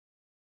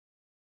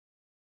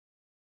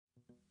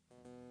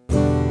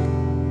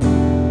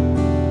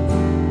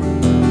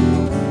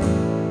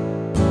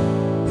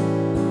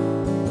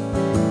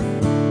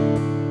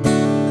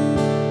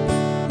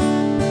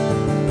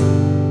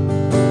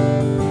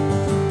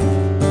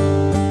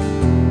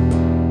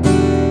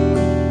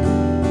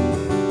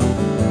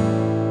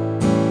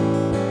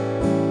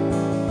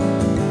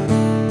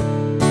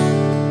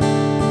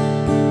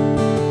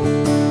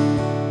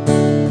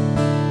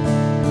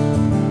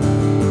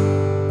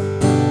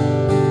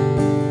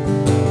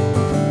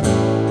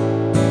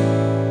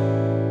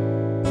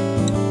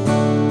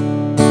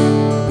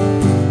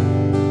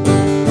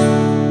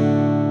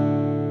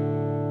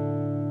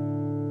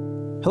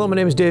Hello, my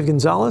name is Dave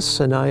Gonzales,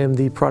 and I am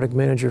the product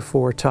manager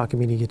for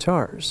Takamine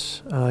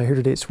Guitars. Here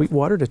today at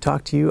Sweetwater to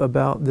talk to you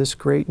about this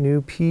great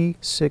new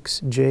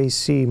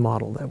P6JC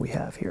model that we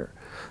have here.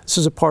 This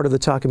is a part of the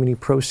Takamine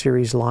Pro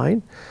Series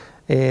line,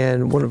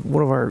 and one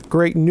of our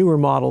great newer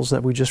models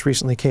that we just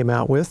recently came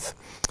out with.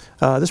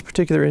 This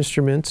particular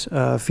instrument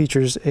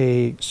features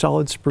a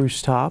solid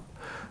spruce top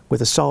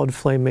with a solid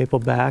flame maple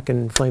back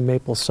and flame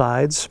maple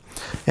sides,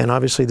 and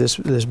obviously this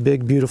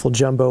big, beautiful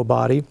jumbo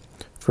body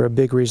for a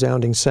big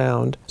resounding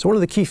sound. So one of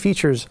the key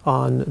features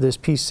on this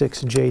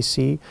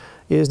P6JC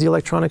is the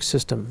electronic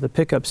system, the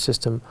pickup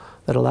system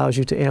that allows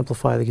you to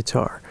amplify the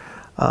guitar.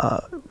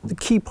 The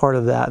key part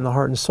of that and the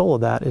heart and soul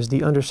of that is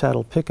the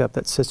undersaddle pickup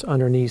that sits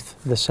underneath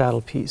the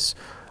saddle piece.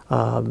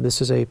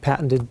 This is a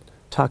patented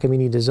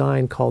Takamine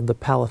design called the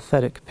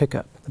palithetic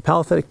pickup. The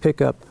palithetic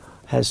pickup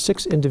has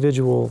 6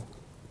 individual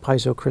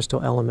piezo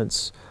crystal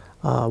elements,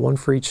 one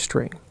for each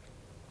string.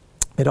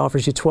 It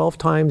offers you 12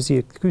 times the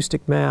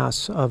acoustic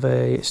mass of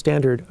a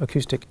standard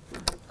acoustic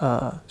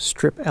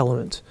strip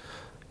element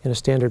in a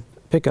standard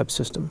pickup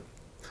system.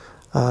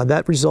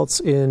 That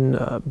results in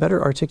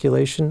better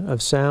articulation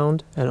of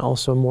sound and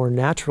also more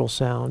natural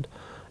sound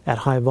at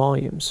high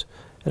volumes.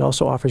 It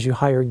also offers you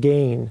higher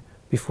gain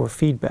before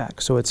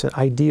feedback, so it's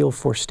ideal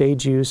for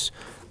stage use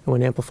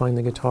when amplifying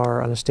the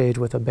guitar on a stage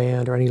with a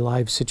band or any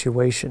live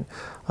situation,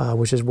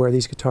 which is where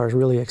these guitars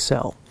really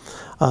excel.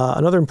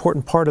 Another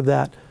important part of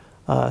that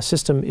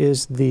system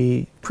is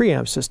the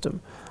preamp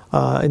system.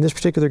 In this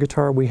particular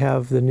guitar we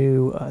have the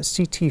new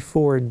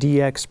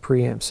CT4DX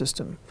preamp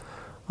system.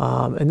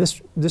 And this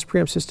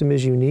preamp system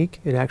is unique.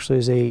 It actually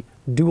is a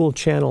dual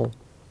channel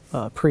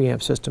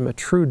preamp system, a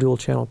true dual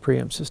channel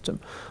preamp system.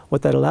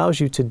 What that allows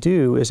you to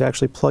do is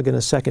actually plug in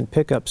a second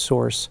pickup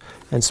source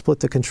and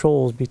split the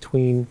controls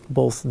between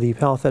both the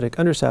palithetic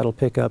undersaddle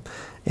pickup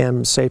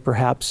and say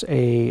perhaps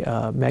a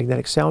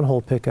magnetic sound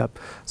hole pickup,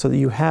 so that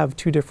you have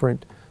 2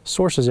 different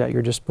sources at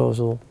your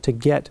disposal to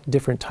get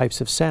different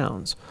types of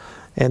sounds.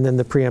 And then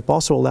the preamp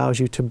also allows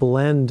you to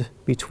blend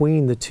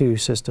between the 2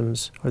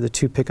 systems or the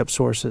 2 pickup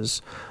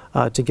sources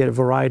to get a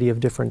variety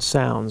of different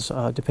sounds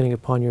depending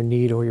upon your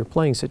need or your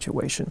playing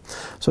situation.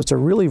 So it's a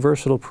really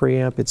versatile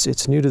preamp.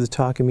 It's new to the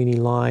Takamine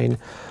line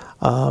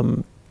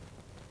and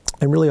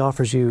really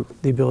offers you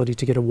the ability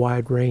to get a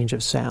wide range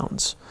of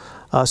sounds.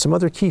 Some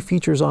other key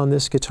features on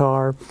this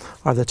guitar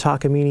are the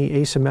Takamine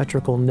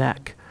asymmetrical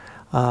neck.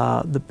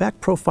 The back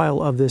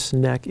profile of this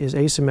neck is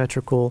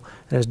asymmetrical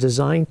and is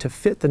designed to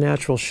fit the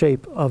natural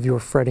shape of your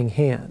fretting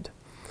hand.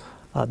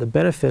 The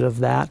benefit of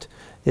that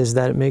is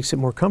that it makes it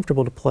more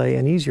comfortable to play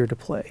and easier to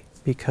play,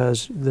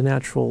 because the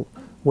natural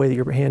way that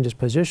your hand is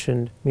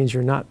positioned means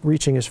you're not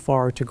reaching as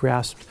far to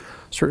grasp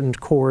certain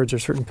chords or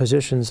certain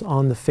positions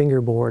on the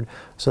fingerboard,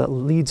 so that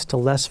leads to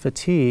less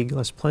fatigue,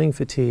 less playing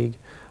fatigue,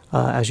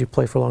 as you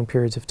play for long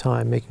periods of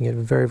time, making it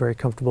a very, very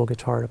comfortable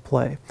guitar to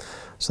play.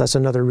 So that's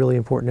another really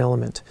important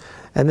element.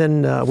 And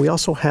then we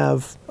also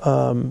have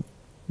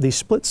the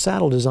split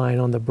saddle design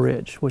on the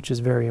bridge, which is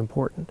very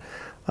important.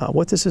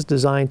 What this is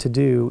designed to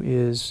do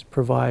is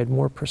provide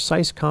more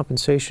precise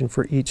compensation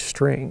for each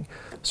string,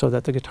 so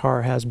that the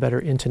guitar has better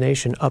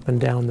intonation up and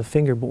down the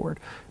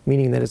fingerboard,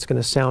 meaning that it's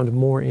going to sound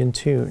more in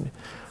tune.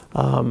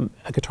 A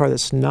guitar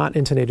that's not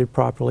intonated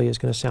properly is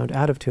going to sound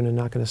out of tune and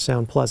not going to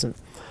sound pleasant.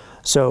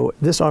 So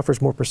this offers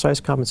more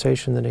precise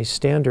compensation than a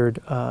standard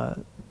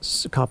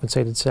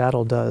compensated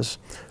saddle does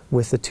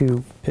with the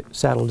 2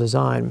 saddle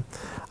design,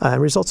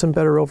 and results in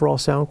better overall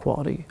sound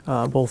quality,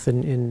 both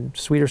in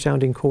sweeter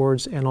sounding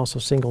chords and also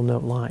single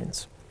note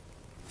lines.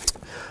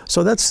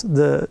 So that's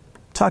the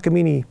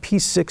Takamine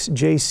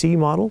P6JC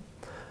model.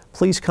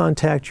 Please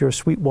contact your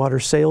Sweetwater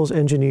sales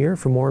engineer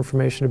for more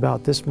information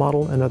about this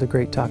model and other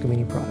great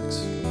Takamine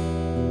products.